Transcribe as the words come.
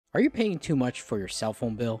Are you paying too much for your cell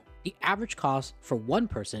phone bill? The average cost for one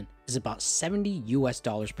person is about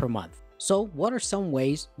 $70 per month. So what are some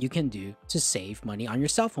ways you can do to save money on your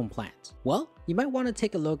cell phone plans? Well, you might want to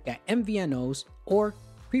take a look at MVNOs or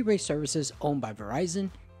prepaid services owned by Verizon,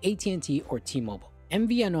 at&t, or T-Mobile.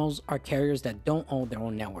 MVNOs are carriers that don't own their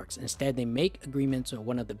own networks. Instead, they make agreements with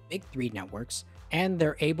one of the big three networks, and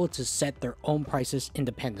they're able to set their own prices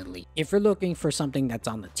independently. If you're looking for something that's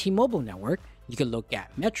on the T-Mobile network, you can look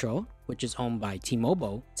at Metro, which is owned by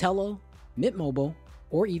T-Mobile, Tello, Mint Mobile,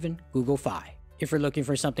 or even Google Fi. If you're looking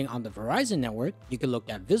for something on the Verizon network, you can look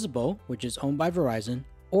at Visible, which is owned by Verizon,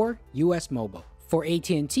 or US Mobile. For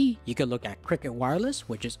at&t, you can look at Cricket Wireless,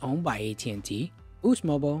 which is owned by at&t, Boost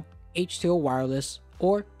Mobile, H2O Wireless,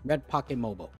 or Red Pocket Mobile.